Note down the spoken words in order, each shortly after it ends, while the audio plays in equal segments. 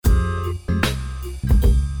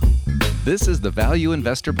This is the Value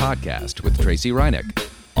Investor Podcast with Tracy Reinick.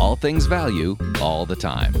 All things value, all the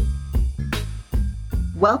time.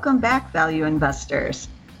 Welcome back, value investors.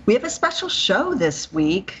 We have a special show this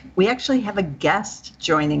week. We actually have a guest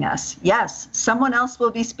joining us. Yes, someone else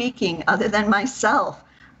will be speaking other than myself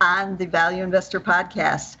on the Value Investor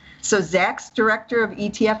Podcast. So Zacks Director of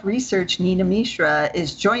ETF Research, Neena Mishra,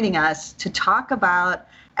 is joining us to talk about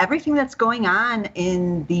everything that's going on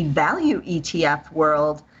in the value ETF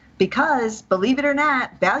world because, believe it or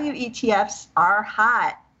not, value ETFs are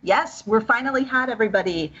hot. Yes, we're finally hot,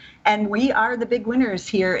 everybody. And we are the big winners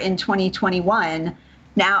here in 2021.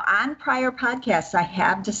 Now, on prior podcasts, I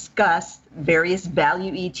have discussed various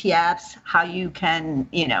value ETFs, how you can,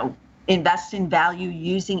 invest in value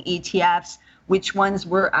using ETFs, which ones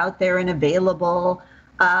were out there and available.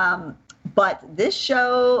 But this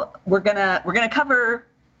show, we're gonna cover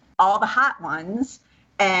all the hot ones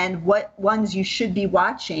and what ones you should be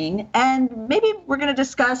watching. And maybe we're gonna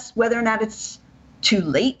discuss whether or not it's too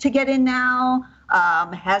late to get in now.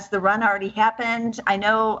 Has the run already happened? I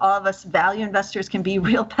know all of us value investors can be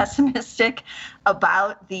real pessimistic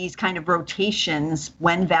about these kind of rotations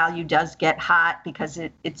when value does get hot because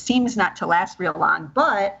it seems not to last real long.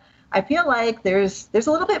 But I feel like there's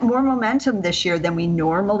a little bit more momentum this year than we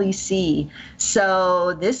normally see.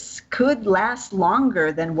 So this could last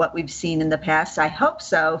longer than what we've seen in the past. I hope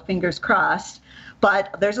so, fingers crossed.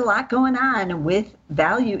 But there's a lot going on with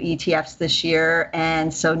value ETFs this year.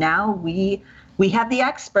 And so now we have the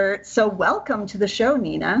expert. So welcome to the show,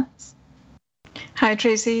 Neena. Hi,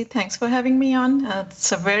 Tracy. Thanks for having me on.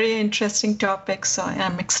 It's a very interesting topic. So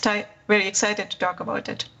I'm very excited to talk about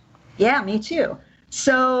it. Yeah, me too.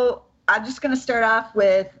 So I'm just going to start off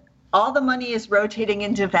with all the money is rotating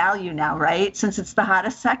into value now, right? Since it's the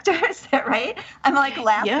hottest sector, is that right? I'm like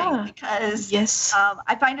laughing because yes.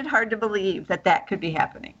 I find it hard to believe that could be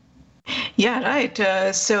happening. Yeah,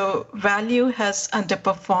 right. So value has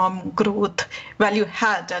underperformed growth. Value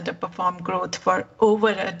had underperformed growth for over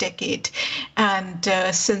a decade. And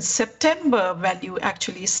since September, value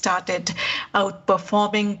actually started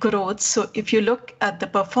outperforming growth. So if you look at the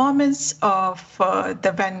performance of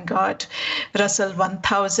the Vanguard Russell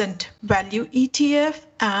 1000 value ETF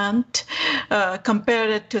and compare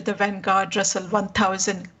it to the Vanguard Russell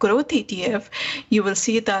 1000 growth ETF, you will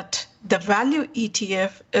see that the value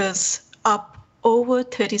ETF is up over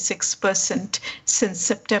 36% since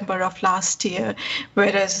September of last year,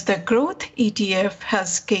 whereas the growth ETF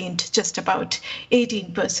has gained just about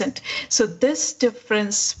 18%. So this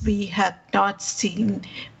difference we had not seen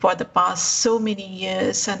for the past so many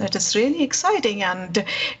years, and it is really exciting. And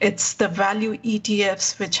it's the value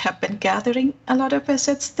ETFs which have been gathering a lot of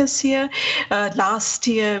assets this year. Last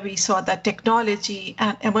year, we saw that technology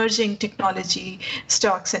and emerging technology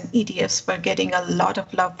stocks and ETFs were getting a lot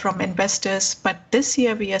of love from investors. But this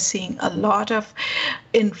year, we are seeing a lot of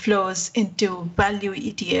inflows into value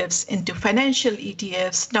ETFs, into financial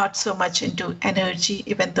ETFs, not so much into energy,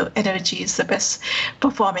 even though energy is the best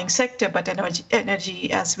performing sector. But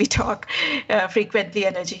energy, as we talk frequently,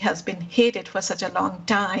 energy has been hated for such a long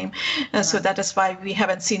time. So that is why we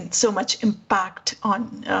haven't seen so much impact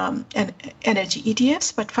on energy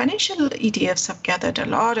ETFs. But financial ETFs have gathered a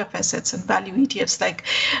lot of assets, and value ETFs, like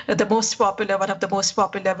one of the most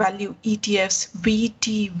popular value ETFs,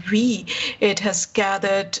 VTV, it has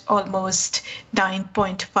gathered almost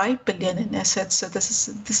 9.5 billion in assets. So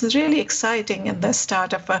this is really exciting and the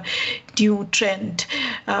start of a new trend.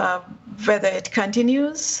 Whether it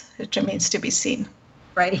continues, it remains to be seen.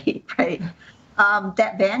 Right.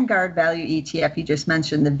 That Vanguard value ETF you just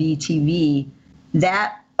mentioned, the VTV,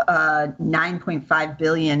 that 9.5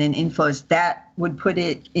 billion in inflows, that would put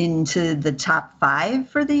it into the top 5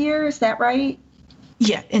 for the year. Is that right?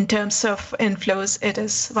 Yeah, in terms of inflows, it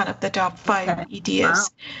is one of the top 5 ETFs,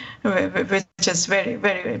 which is very,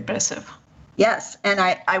 very impressive. Yes, and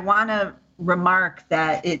I want to remark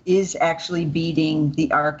that it is actually beating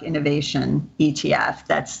the ARK Innovation ETF.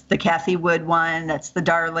 That's the Cathie Wood one. That's the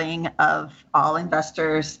darling of all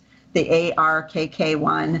investors. The ARKK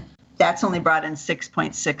one. That's only brought in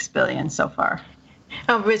 6.6 billion so far.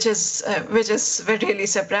 Which is really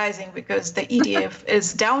surprising because the ETF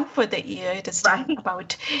is down for the year. It is down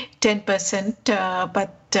about 10%,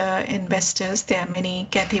 but investors, there are many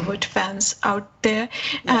Cathie Wood fans out there,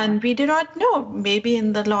 and we do not know. Maybe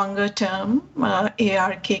in the longer term,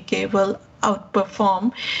 ARKK will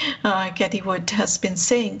outperform. Cathie Wood has been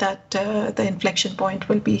saying that the inflection point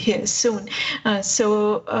will be here soon.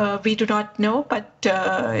 So we do not know, but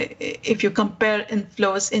if you compare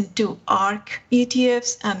inflows into ARK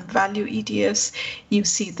ETFs and value ETFs, you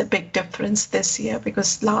see the big difference this year,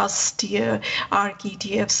 because last year ARK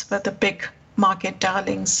ETFs were the big market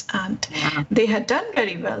darlings, and they had done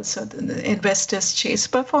very well. So the investors chase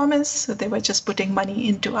performance, so they were just putting money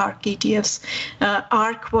into ARK ETFs.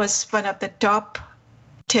 ARK was one of the top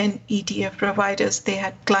 10 ETF providers. They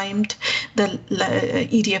had climbed the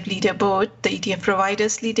ETF leaderboard, the ETF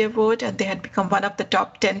providers leaderboard, and they had become one of the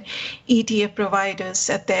top 10 ETF providers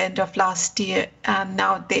at the end of last year. And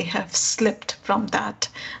now they have slipped from that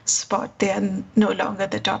spot. They are no longer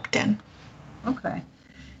the top 10. Okay.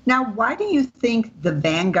 Now, why do you think the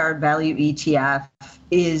Vanguard Value ETF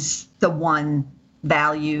is the one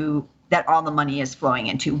value that all the money is flowing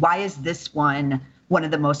into? Why is this one of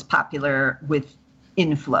the most popular with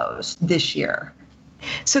inflows this year?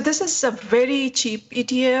 So this is a very cheap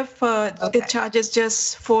ETF. It charges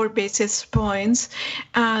just 4 basis points,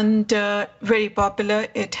 and very popular.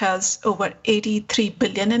 It has over 83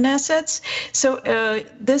 billion in assets. So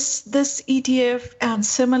this ETF and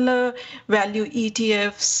similar value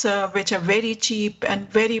ETFs, which are very cheap and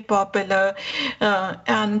very popular,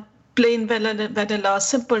 and plain vanilla,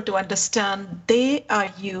 simple to understand, they are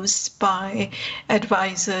used by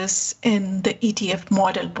advisors in the ETF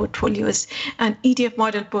model portfolios. And ETF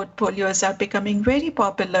model portfolios are becoming very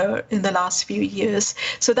popular in the last few years.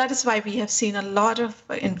 So that is why we have seen a lot of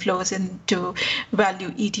inflows into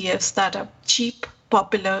value ETFs that are cheap,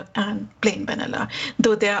 popular, and plain vanilla.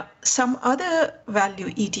 Though there are some other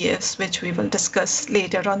value ETFs, which we will discuss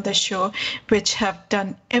later on the show, which have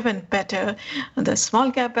done even better. The small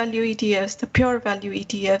cap value ETFs, the pure value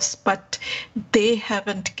ETFs, but they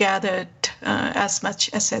haven't gathered as much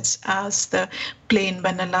assets as the plain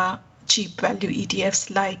vanilla cheap value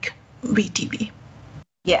ETFs like VTB.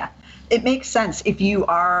 Yeah. It makes sense if you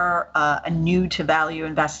are new to value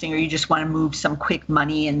investing, or you just want to move some quick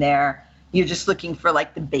money in there. You're just looking for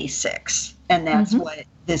like the basics. And that's what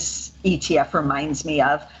this ETF reminds me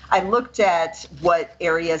of. I looked at what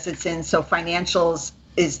areas it's in. So financials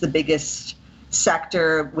is the biggest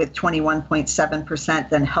sector with 21.7%,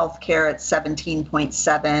 then healthcare at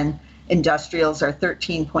 17.7%, industrials are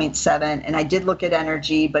 13.7%. And I did look at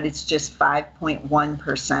energy, but it's just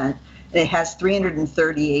 5.1%. It has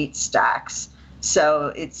 338 stocks.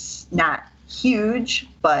 So it's not huge,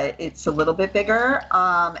 but it's a little bit bigger.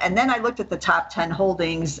 And then I looked at the top 10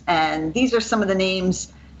 holdings, and these are some of the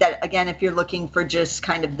names that, again, if you're looking for just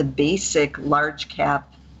kind of the basic large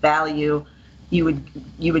cap value, you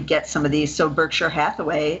would get some of these. So Berkshire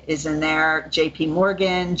Hathaway is in there, JP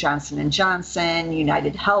Morgan, Johnson & Johnson,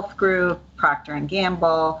 United Health Group, Procter &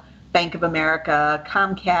 Gamble, Bank of America,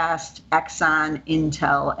 Comcast, Exxon,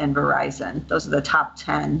 Intel, and Verizon. Those are the top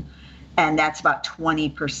 10. And that's about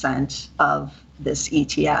 20% of this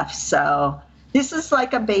ETF. So this is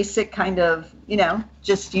like a basic kind of,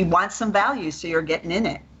 just you want some value, so you're getting in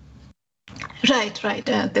it. Right.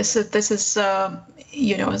 This is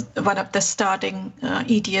one of the starting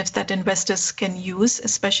ETFs that investors can use,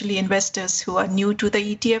 especially investors who are new to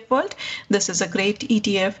the ETF world. This is a great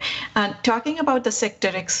ETF. And talking about the sector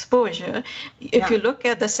exposure, if you look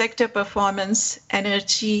at the sector performance,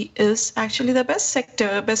 energy is actually the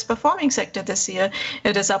best performing sector this year.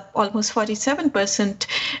 It is up almost 47%.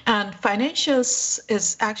 And financials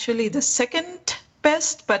is actually the second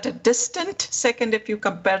best, but a distant second if you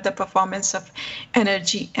compare the performance of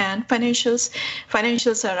energy and financials.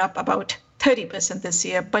 Financials are up about 30% this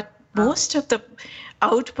year, but most of the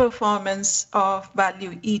outperformance of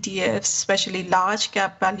value ETFs, especially large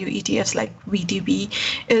cap value ETFs like VTB,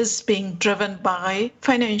 is being driven by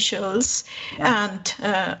financials and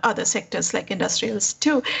other sectors like industrials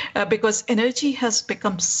too, because energy has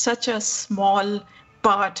become such a small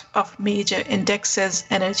part of major indexes.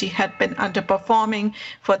 Energy had been underperforming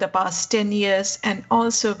for the past 10 years, and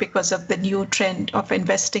also because of the new trend of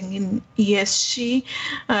investing in ESG,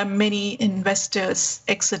 many investors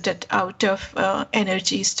exited out of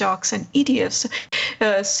energy stocks and ETFs.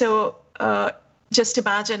 So just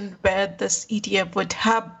imagine where this ETF would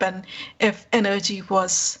have been if energy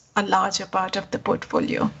was a larger part of the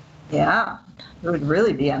portfolio. Yeah, it would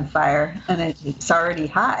really be on fire, and it's already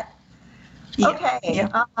hot. Okay,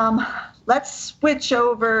 let's switch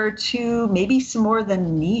over to maybe some more of the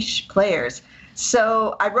niche players.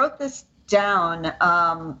 So I wrote this down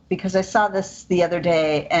because I saw this the other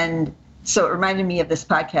day, and so it reminded me of this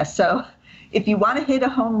podcast. So if you want to hit a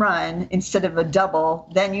home run instead of a double,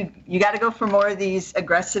 then you got to go for more of these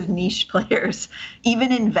aggressive niche players.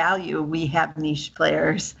 Even in value, we have niche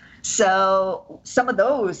players. So some of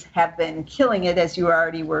those have been killing it, as you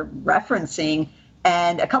already were referencing.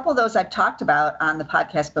 And a couple of those I've talked about on the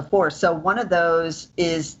podcast before. So one of those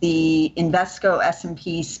is the Invesco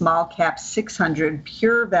S&P Small Cap 600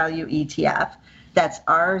 Pure Value ETF. That's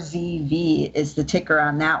RZV is the ticker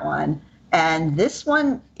on that one. And this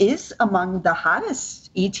one is among the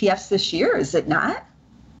hottest ETFs this year, is it not?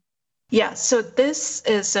 Yeah, so this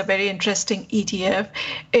is a very interesting ETF.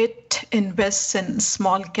 It invests in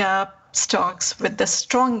small cap stocks with the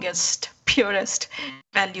strongest, purest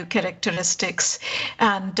value characteristics.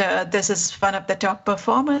 And this is one of the top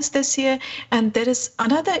performers this year. And there is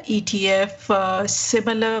another ETF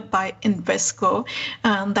similar by Invesco,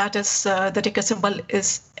 and that is the ticker symbol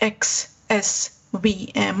is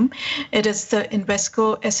XSVM. It is the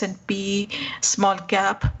Invesco S&P Small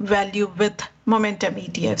Cap Value with Momentum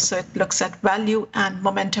ETF. So it looks at value and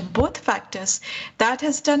momentum, both factors. That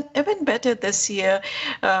has done even better this year.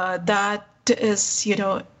 That is,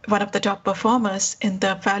 one of the top performers in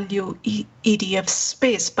the value ETF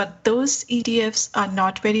space. But those ETFs are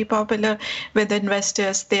not very popular with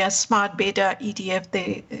investors. They are smart beta ETF.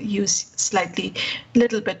 They use slightly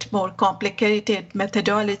little bit more complicated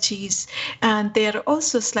methodologies, and they are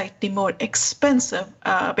also slightly more expensive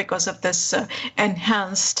because of this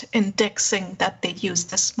enhanced indexing that they use,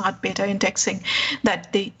 the smart beta indexing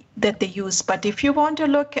that they use. But if you want to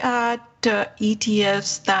look at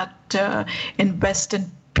ETFs that invest in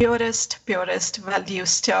purest value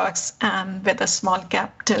stocks and with a small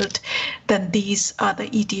cap tilt, then these are the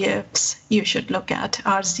ETFs you should look at,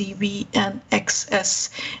 RZV and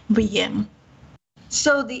XSVM.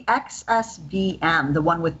 So the XSVM, the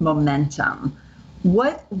one with momentum,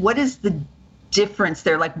 what is the difference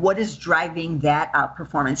there? Like, what is driving that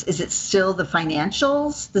outperformance? Is it still the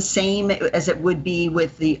financials, the same as it would be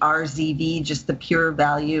with the RZV, just the pure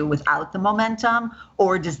value without the momentum?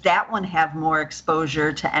 Or does that one have more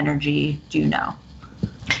exposure to energy? Do you know?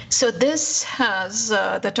 So this has,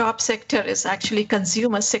 the top sector is actually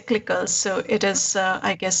consumer cyclical. So it is,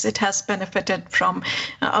 I guess it has benefited from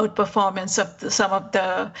outperformance of some of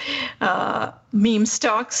the meme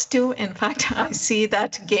stocks too. In fact, I see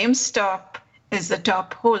that GameStop is the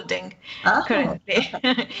top holding currently.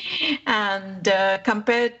 And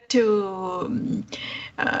compared to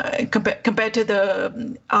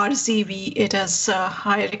the RZV, it has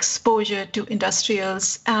higher exposure to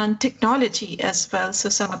industrials and technology as well. So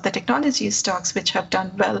some of the technology stocks which have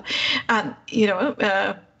done well, and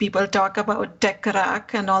people talk about tech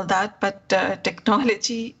rack and all that, but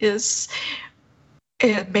technology is.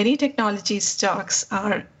 Many technology stocks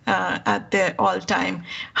are at their all-time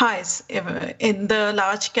highs. In the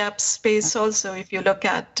large cap space also, if you look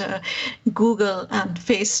at Google and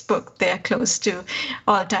Facebook, they are close to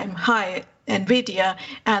all-time high. NVIDIA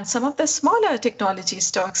and some of the smaller technology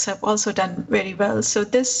stocks have also done very well. So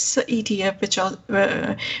this ETF,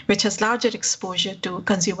 which has larger exposure to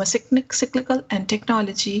consumer cyclical and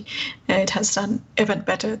technology, it has done even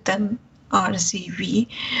better than RZV,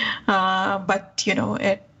 but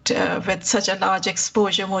it with such a large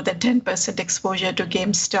exposure, more than 10% exposure to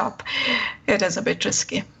GameStop, it is a bit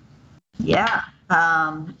risky. Yeah,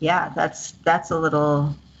 that's a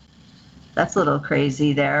little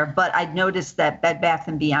crazy there. But I noticed that Bed Bath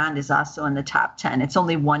 & Beyond is also in the top 10. It's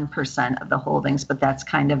only 1% of the holdings, but that's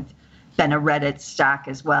kind of been a Reddit stock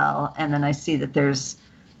as well. And then I see that there's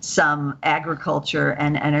some agriculture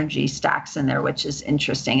and energy stocks in there, which is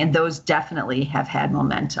interesting. And those definitely have had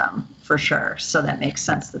momentum for sure. So that makes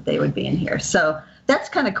sense that they would be in here. So that's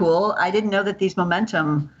kind of cool. I didn't know that these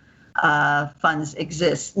momentum funds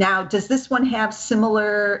exist. Now, does this one have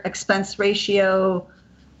similar expense ratio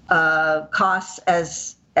costs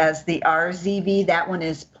as the RZV? That one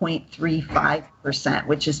is 0.35%,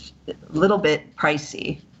 which is a little bit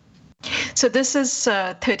pricey. So this is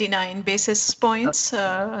 39 basis points.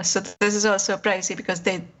 So this is also pricey because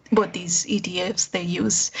both these ETFs, they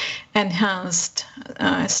use enhanced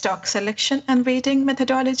stock selection and weighting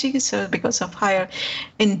methodology. So because of higher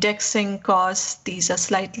indexing costs, these are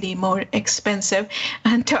slightly more expensive.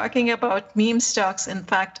 And talking about meme stocks, in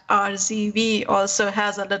fact, RZV also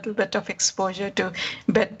has a little bit of exposure to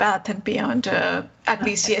Bed Bath & Beyond. At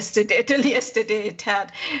least till yesterday it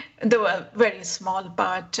had, though a very small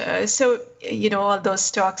part. So, all those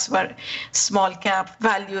stocks were small cap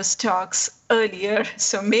value stocks earlier.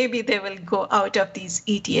 So maybe they will go out of these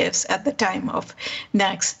ETFs at the time of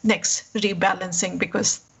next rebalancing,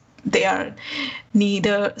 because they are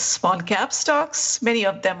neither small cap stocks. Many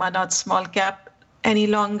of them are not small cap any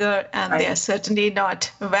longer, and they are certainly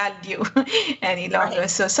not value any longer.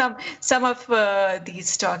 So some of these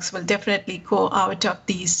stocks will definitely go out of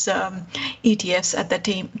these ETFs at the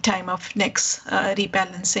time of next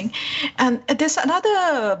rebalancing. And there's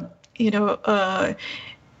another,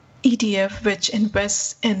 ETF which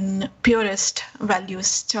invests in purest value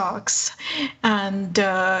stocks, and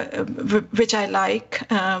which I like,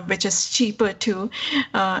 which is cheaper too,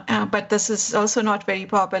 but this is also not very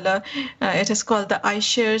popular. It is called the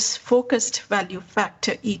iShares Focused Value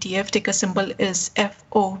Factor ETF. Ticker symbol is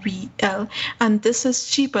FOVL, and this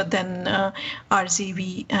is cheaper than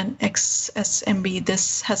RZV and XSMB.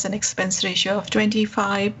 This has an expense ratio of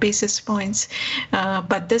 25 basis points,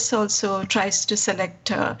 but this also tries to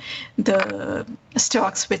select the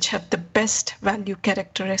stocks which have the best value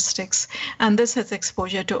characteristics, and this has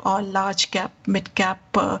exposure to all large cap, mid cap,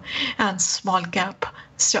 and small cap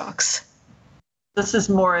stocks. This is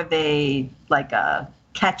more of a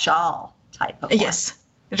catch-all type of one. Yes,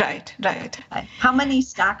 right. Okay. How many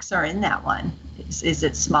stocks are in that one? Is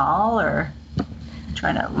it small, or I'm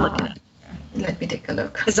trying to look at it? Let me take a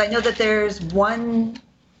look. Because I know that there's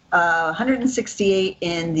 168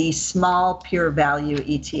 in the small pure value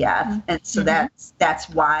ETF, and so that's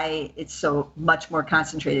why it's so much more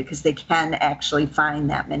concentrated, because they can actually find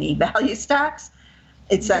that many value stocks.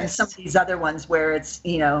 It's on some of these other ones where it's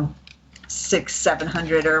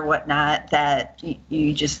 600-700 or whatnot, that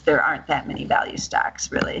there aren't that many value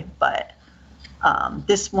stocks really. But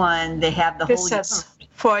this one, they have the whole. This has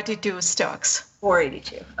 42 stocks.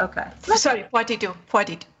 482. Okay. Sorry, 42.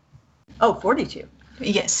 Oh, 42.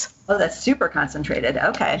 Yes. Oh, that's super concentrated.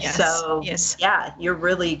 Okay. Yes. So yeah, you're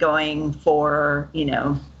really going for,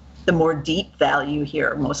 the more deep value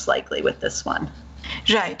here, most likely with this one.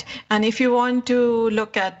 Right. And if you want to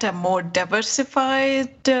look at a more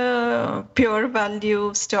diversified pure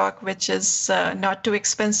value stock, which is not too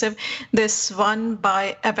expensive, this one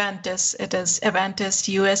by Avantis. It is Avantis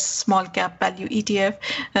US Small Cap Value ETF.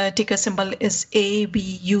 Ticker symbol is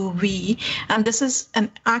AVUV. And this is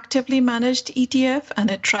an actively managed ETF,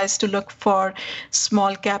 and it tries to look for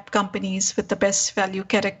small cap companies with the best value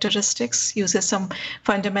characteristics, uses some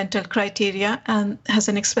fundamental criteria, and has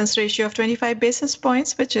an expense ratio of 25 basis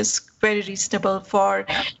points, which is very reasonable for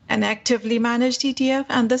an actively managed ETF.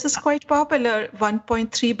 And this is quite popular,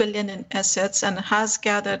 1.3 billion in assets, and has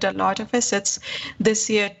gathered a lot of assets this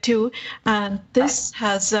year too. And this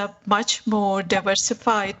has a much more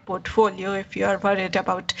diversified portfolio. If you are worried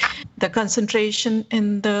about the concentration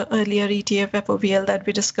in the earlier ETF FOVL that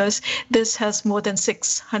we discussed, this has more than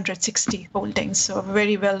 660 holdings. So a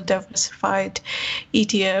very well diversified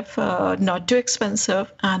ETF, not too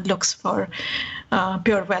expensive, and looks for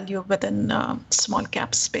pure value within small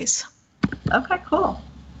cap space. Okay, cool.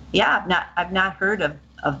 Yeah, I've not heard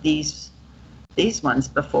of these ones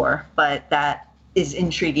before, but that is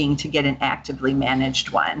intriguing to get an actively managed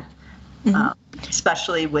one,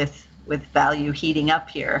 especially with value heating up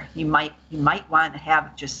here. You might want to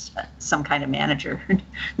have just some kind of manager who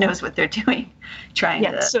knows what they're doing, trying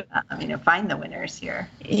to find the winners here.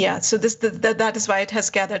 Yeah, so that is why it has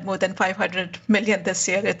gathered more than 500 million this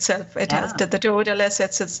year itself. It has the total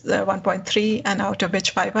assets is 1.3, and out of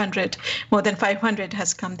which more than 500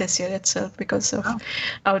 has come this year itself because of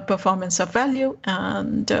outperformance of value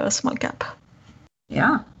and small cap.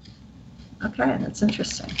 Yeah. Okay, that's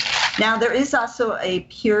interesting. Now, there is also a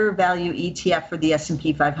pure value ETF for the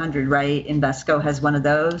S&P 500, right? Invesco has one of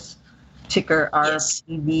those, ticker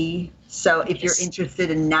RPV. So if you're interested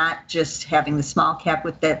in not just having the small cap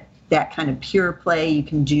with that kind of pure play, you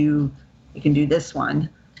can do this one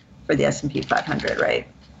for the S&P 500, right?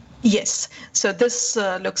 Yes. So this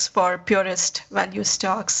looks for purest value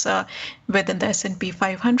stocks within the S&P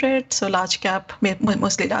 500. So large cap,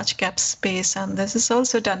 mostly large cap space. And this is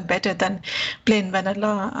also done better than plain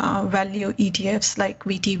vanilla value ETFs like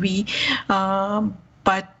VTV.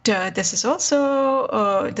 But this is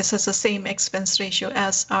also, this has the same expense ratio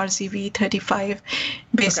as RZV, 35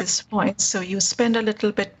 basis points. So you spend a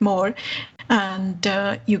little bit more, and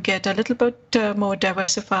you get a little bit more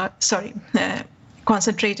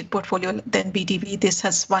concentrated portfolio than VTV. This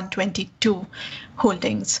has 122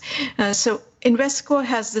 holdings. So Invesco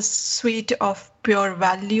has this suite of pure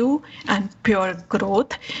value and pure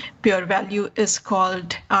growth. Pure value is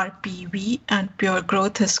called RPV and pure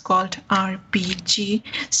growth is called RPG.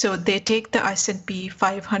 So they take the S&P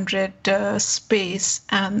 500 space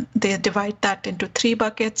and they divide that into 3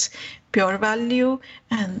 buckets: pure value,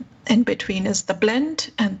 and in between is the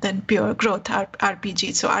blend, and then pure growth,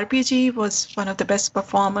 RPG. So RPG was one of the best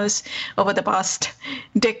performers over the past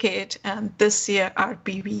decade, and this year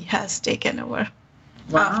RPV has taken over.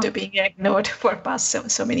 after being ignored for past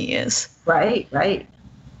so many years. Right.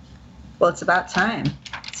 Well, it's about time.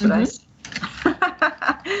 That's what I say.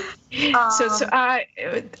 So I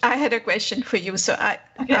had a question for you. So I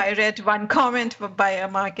read one comment by a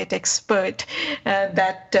market expert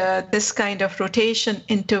that this kind of rotation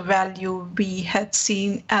into value we had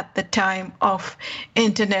seen at the time of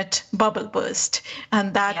internet bubble burst,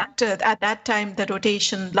 and that at that time the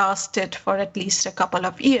rotation lasted for at least a couple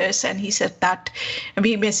of years. And he said that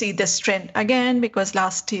we may see this trend again because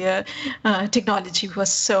last year technology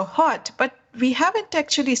was so hot, but we haven't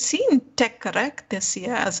actually seen tech correct this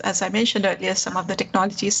year. As I mentioned earlier, some of the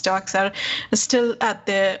technology stocks are still at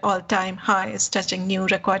their all-time highs, touching new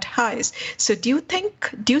record highs. So do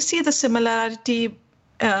you see the similarity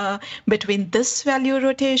between this value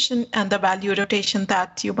rotation and the value rotation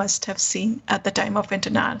that you must have seen at the time of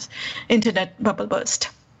internet bubble burst?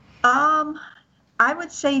 I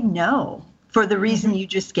would say no, for the reason you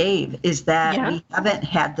just gave, is that we haven't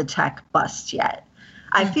had the tech bust yet.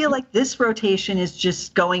 I feel like this rotation is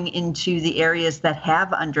just going into the areas that have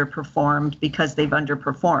underperformed because they've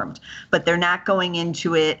underperformed, but they're not going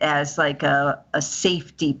into it as like a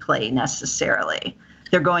safety play necessarily.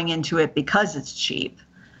 They're going into it because it's cheap,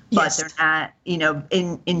 but they're not,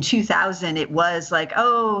 in 2000, it was like,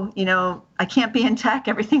 I can't be in tech,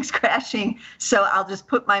 everything's crashing. So I'll just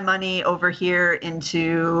put my money over here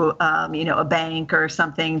into, a bank or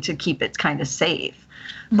something to keep it kind of safe.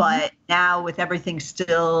 But now with everything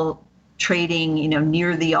still trading,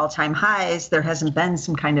 near the all-time highs, there hasn't been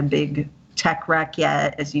some kind of big tech wreck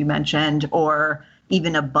yet, as you mentioned, or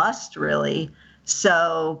even a bust really.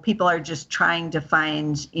 So people are just trying to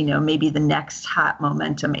find, maybe the next hot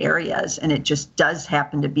momentum areas. And it just does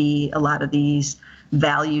happen to be a lot of these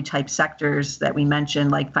value type sectors that we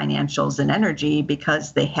mentioned, like financials and energy,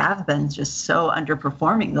 because they have been just so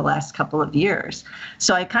underperforming the last couple of years.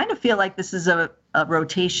 So I kind of feel like this is a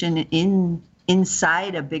rotation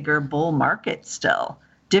inside a bigger bull market still,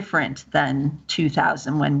 different than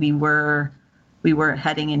 2000 when we were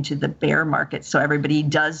heading into the bear market. So everybody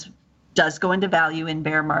does go into value in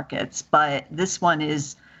bear markets, but this one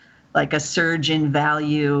is like a surge in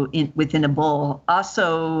value within a bull.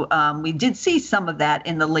 Also, we did see some of that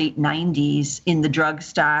in the late 90s in the drug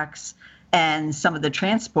stocks, and some of the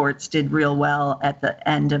transports did real well at the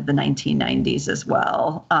end of the 1990s as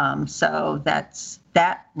well. So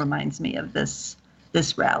that reminds me of this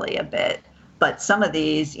rally a bit. But some of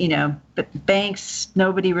these, banks,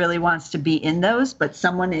 nobody really wants to be in those, but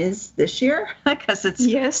someone is this year because it's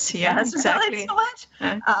exactly so much.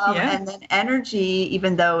 And then energy,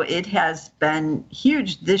 even though it has been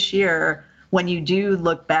huge this year, when you do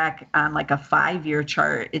look back on like a 5-year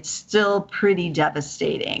chart, it's still pretty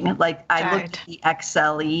devastating. Like I looked at the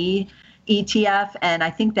XLE ETF, and I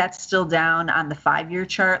think that's still down on the 5-year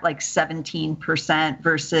chart, like 17%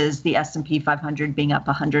 versus the S&P 500 being up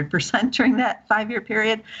 100% during that 5-year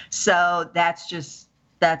period. So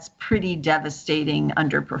that's pretty devastating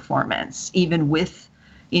underperformance, even with,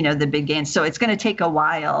 the big gains. So it's going to take a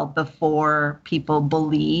while before people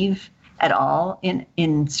believe at all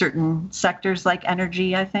in certain sectors like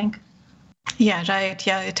energy, I think. Yeah, right.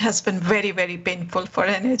 Yeah, it has been very, very painful for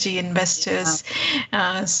energy investors.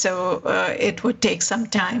 So it would take some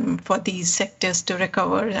time for these sectors to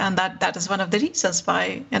recover. And that is one of the reasons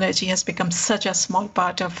why energy has become such a small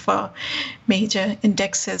part of major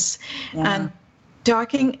indexes. Yeah. And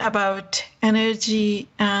talking about energy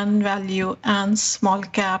and value and small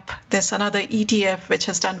cap, there's another ETF which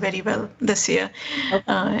has done very well this year.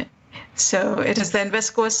 Okay. So it is the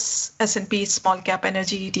Invesco's S&P Small Cap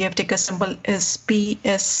Energy ETF. Ticker symbol is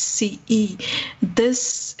PSCE.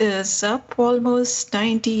 This is up almost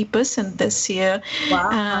 90% this year.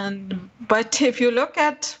 Wow. But if you look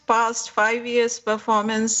at past 5 years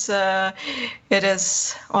performance, it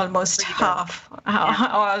is almost half.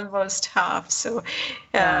 Almost half. So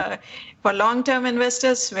for long-term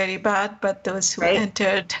investors, very bad. But those who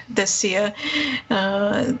entered this year,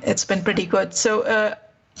 it's been pretty good. So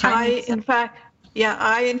I in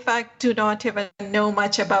fact do not even know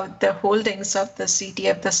much about the holdings of the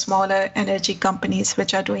ETF, the smaller energy companies,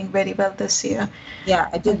 which are doing very well this year. Yeah,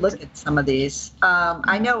 I did look at some of these.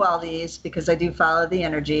 I know all these because I do follow the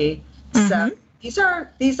energy. So these are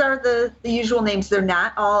the usual names. They're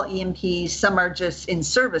not all E&Ps. Some are just in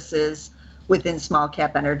services within small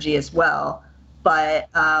cap energy as well. But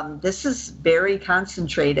this is very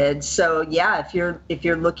concentrated. So yeah, if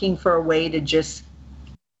you're looking for a way to just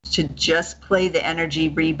play the energy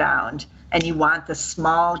rebound and you want the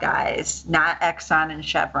small guys, not Exxon and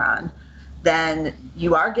Chevron, then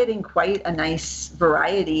you are getting quite a nice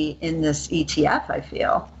variety in this ETF, I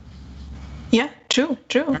feel. Yeah, True.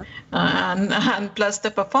 And plus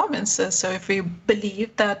the performances. So if we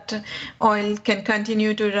believe that oil can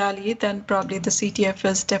continue to rally, then probably the CTF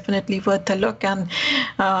is definitely worth a look. And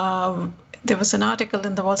there was an article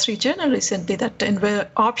in the Wall Street Journal recently that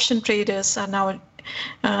option traders are now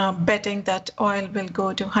betting that oil will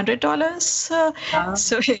go to $100.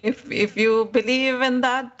 So if you believe in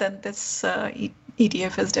that, then this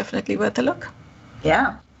ETF is definitely worth a look.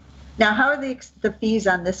 Yeah. Now, how are the fees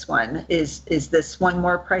on this one? Is this one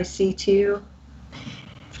more pricey too?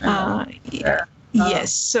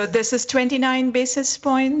 Yes. So this is 29 basis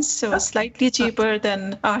points, so slightly cheaper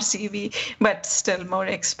than RCV, but still more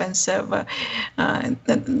expensive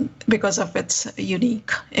because of its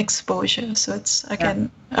unique exposure. So it's, again,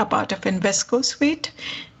 a part of Invesco suite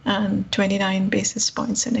and 29 basis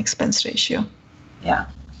points in expense ratio. Yeah.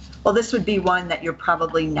 Well, this would be one that you're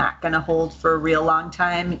probably not going to hold for a real long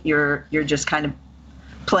time. You're just kind of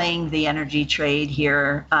playing the energy trade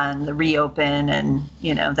here on the reopen and,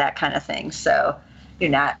 that kind of thing. So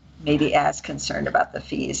you're not maybe as concerned about the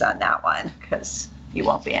fees on that one because you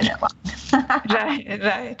won't be in it long.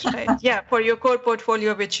 Right. Yeah, for your core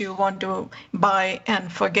portfolio, which you want to buy and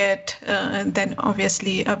forget, and then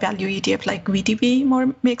obviously a value ETF like VTV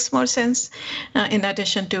makes more sense, in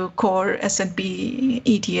addition to core S&P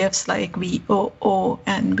ETFs like VOO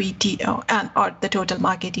and VTO, or the total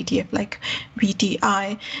market ETF like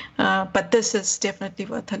VTI. But this is definitely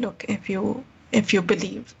worth a look if you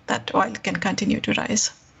believe that oil can continue to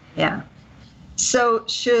rise. Yeah. So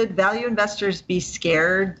should value investors be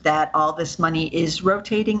scared that all this money is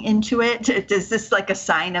rotating into it? Is this like a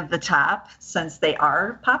sign of the top since they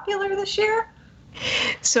are popular this year?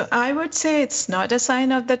 So I would say it's not a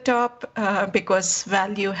sign of the top because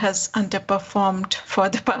value has underperformed for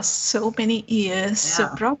the past so many years. So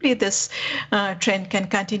probably this trend can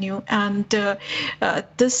continue. And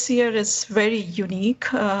this year is very unique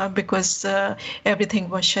because everything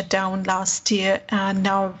was shut down last year. And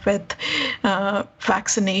now with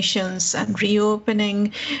vaccinations and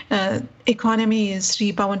reopening, economy is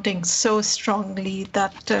rebounding so strongly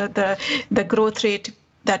that the growth rate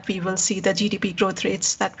that we will see, the GDP growth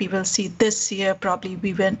rates that we will see this year, probably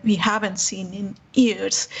we haven't seen in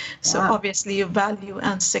years. So obviously value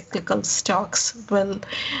and cyclical stocks will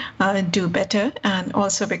do better. And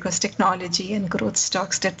also because technology and growth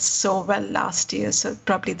stocks did so well last year. So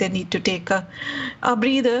probably they need to take a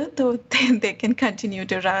breather, though they can continue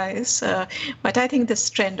to rise. But I think this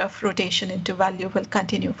trend of rotation into value will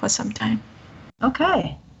continue for some time.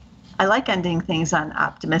 Okay. I like ending things on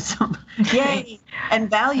optimism. Yay! And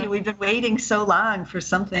value, we've been waiting so long for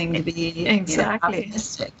something to be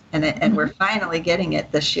optimistic. And we're finally getting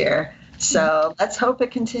it this year. So let's hope it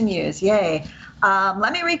continues. Yay.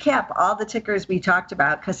 Let me recap all the tickers we talked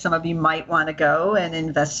about because some of you might want to go and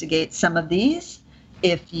investigate some of these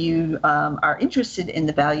if you are interested in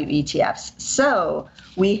the value ETFs. So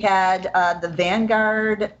we had the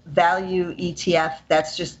Vanguard Value ETF.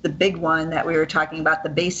 That's just the big one that we were talking about, the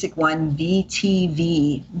basic one,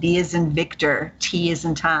 VTV. V as in Victor, T as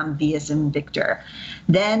in Tom, V as in Victor.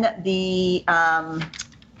 Then the,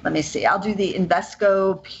 let me see, I'll do the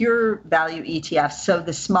Invesco Pure Value ETF. So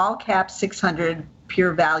the small cap 600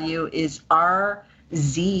 Pure Value is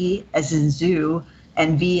RZ as in Zoo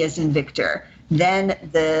and V as in Victor. Then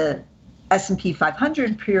the S&P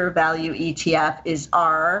 500 Pure Value ETF is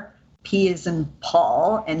R, P as in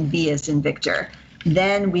Paul, and V as in Victor.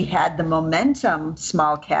 Then we had the Momentum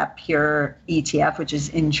Small Cap Pure ETF, which is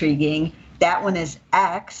intriguing. That one is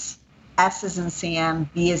X, S as in Sam,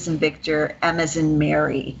 V as in Victor, M as in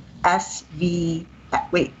Mary. XSVM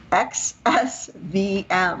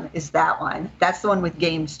is that one. That's the one with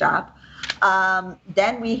GameStop.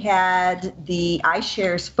 Then we had the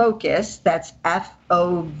iShares Focus, that's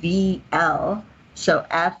FOVL. So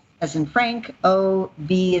F as in Frank, O,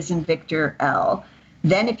 V as in Victor, L.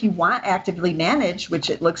 Then if you want actively managed,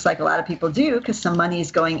 which it looks like a lot of people do because some money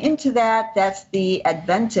is going into that, that's the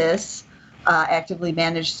Adventus actively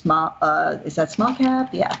managed small, is that small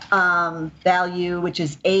cap? Yeah. Value, which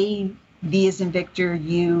is A, V as in Victor,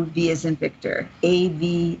 U, V as in Victor,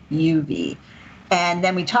 AVUV. And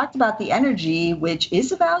then we talked about the energy, which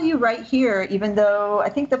is a value right here, even though I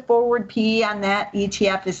think the forward P on that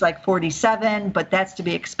ETF is like 47, but that's to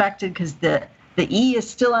be expected because the E is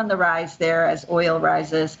still on the rise there as oil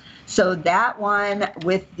rises. So that one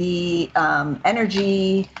with the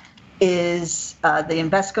energy is the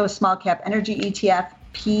Invesco Small Cap Energy ETF,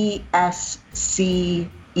 PSCE.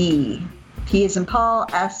 P is in Paul,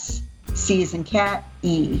 S, C is in cat,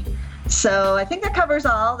 E. So I think that covers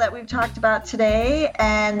all that we've talked about today,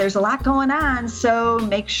 and there's a lot going on. So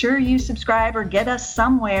make sure you subscribe or get us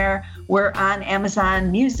somewhere. We're on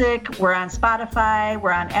Amazon Music, we're on Spotify,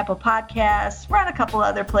 we're on Apple Podcasts, we're on a couple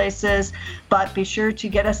other places, but be sure to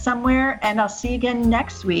get us somewhere, and I'll see you again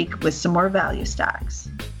next week with some more value stocks.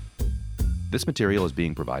 This material is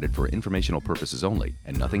being provided for informational purposes only,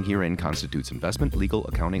 and nothing herein constitutes investment, legal,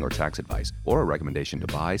 accounting, or tax advice, or a recommendation to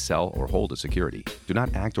buy, sell, or hold a security. Do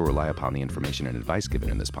not act or rely upon the information and advice given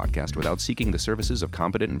in this podcast without seeking the services of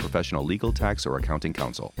competent and professional legal, tax, or accounting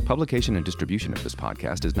counsel. Publication and distribution of this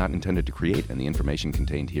podcast is not intended to create, and the information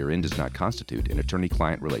contained herein does not constitute an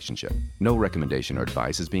attorney-client relationship. No recommendation or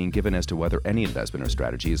advice is being given as to whether any investment or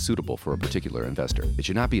strategy is suitable for a particular investor. It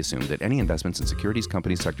should not be assumed that any investments in securities,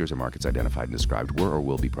 companies, sectors, or markets identified and described were or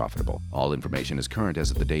will be profitable. All information is current as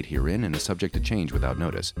of the date herein and is subject to change without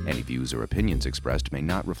notice. Any views or opinions expressed may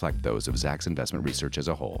not reflect those of Zacks Investment Research as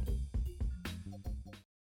a whole.